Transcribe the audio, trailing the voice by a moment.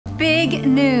Big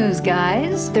news,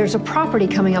 guys. There's a property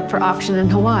coming up for auction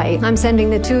in Hawaii. I'm sending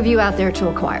the two of you out there to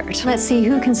acquire it. Let's see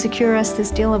who can secure us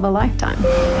this deal of a lifetime.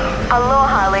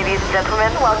 Aloha, ladies and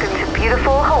gentlemen. Welcome to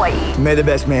beautiful Hawaii. May the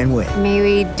best man win. May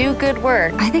we do good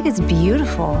work. I think it's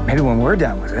beautiful. Maybe when we're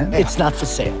done with it. It's not for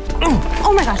sale.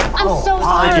 Oh my gosh, I'm so sorry.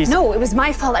 apologies. No, it was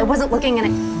my fault. I wasn't looking at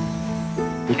it.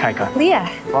 Ikaika, Leah,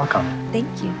 welcome.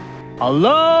 thank you.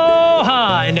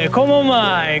 Aloha and komo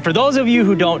mai. For those of you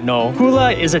who don't know,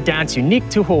 hula is a dance unique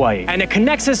to Hawaii, and it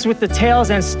connects us with the tales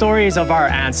and stories of our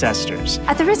ancestors.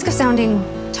 At the risk of sounding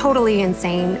totally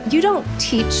insane, you don't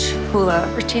teach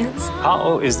hula, perchance?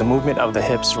 Pa'o is the movement of the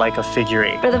hips like a figure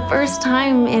eight. For the first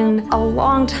time in a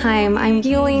long time, I'm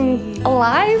feeling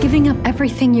alive. Giving up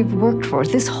everything you've worked for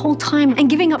this whole time and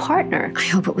giving a partner. I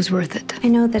hope it was worth it. I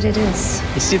know that it is.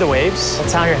 You see the waves?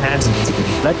 That's how your hands need to be.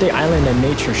 Let the island and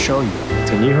nature show you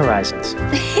to new horizons.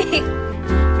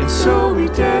 And so we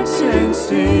dance and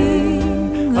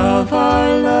sing of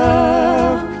our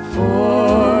love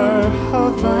for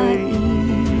Hawaii.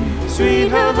 Sweet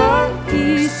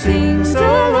Hawaii sings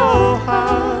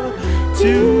aloha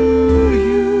to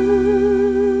you.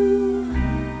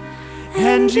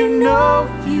 And you know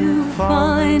you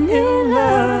find in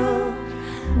love